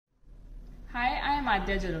am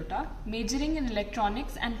Aadya Jalota, majoring in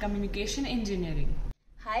Electronics and Communication Engineering.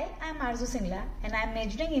 Hi, I am Aarzoo Singla and I am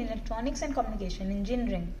majoring in Electronics and Communication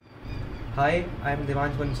Engineering. Hi, I am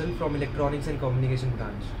Devansh Bansal from Electronics and Communication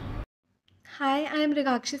branch. Hi, I am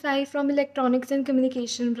Mrigakshi Sahi from Electronics and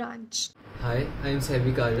Communication branch. Hi, I am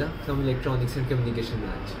Sabbey Kalra from Electronics and Communication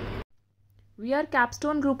branch. We are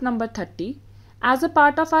Capstone group number 30. As a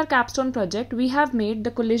part of our Capstone project, we have made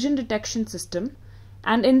the collision detection system,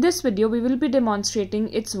 and in this video we will be demonstrating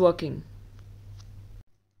its working.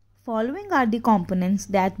 Following are the components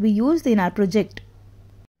that we used in our project.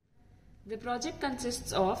 The project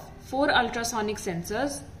consists of 4 ultrasonic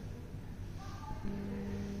sensors,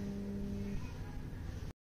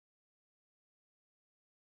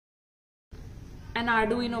 an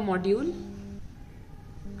Arduino module,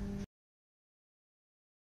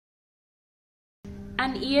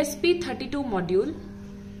 an ESP32 module,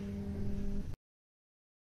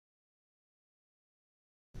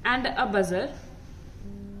 and a buzzer.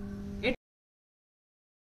 It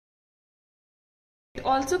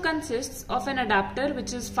also consists of an adapter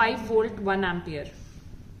which is 5 volt 1 ampere.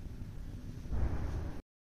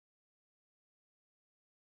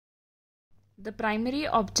 The primary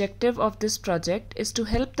objective of this project is to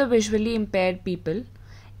help the visually impaired people.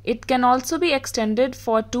 It can also be extended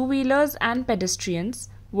for two-wheelers and pedestrians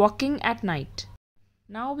walking at night.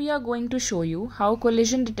 Now we are going to show you how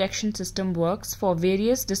collision detection system works for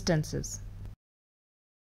various distances.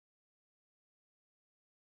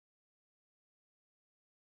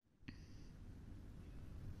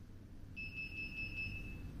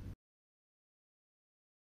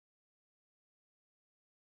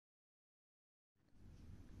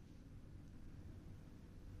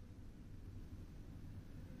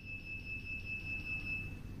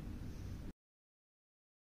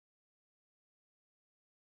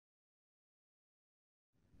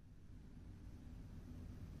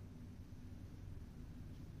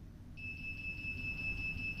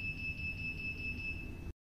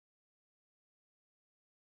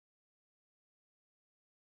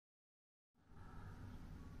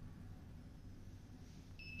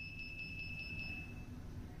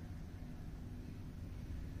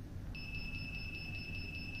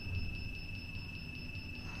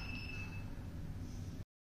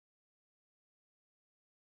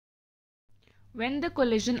 When the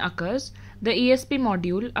collision occurs, the ESP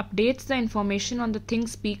module updates the information on the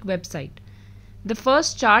ThinkSpeak website. The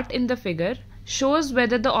first chart in the figure shows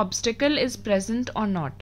whether the obstacle is present or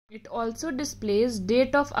not. It also displays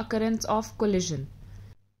date of occurrence of collision.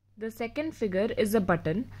 The second figure is a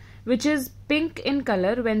button which is pink in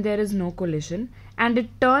color when there is no collision, and it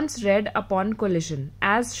turns red upon collision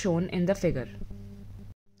as shown in the figure.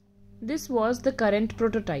 This was the current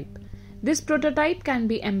prototype. This prototype can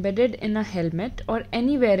be embedded in a helmet or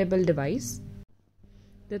any wearable device.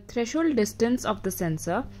 The threshold distance of the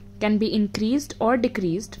sensor can be increased or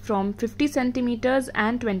decreased from 50 cm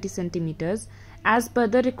and 20 cm as per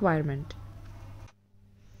the requirement.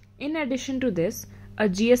 In addition to this, a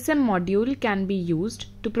GSM module can be used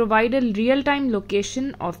to provide a real-time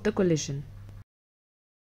location of the collision.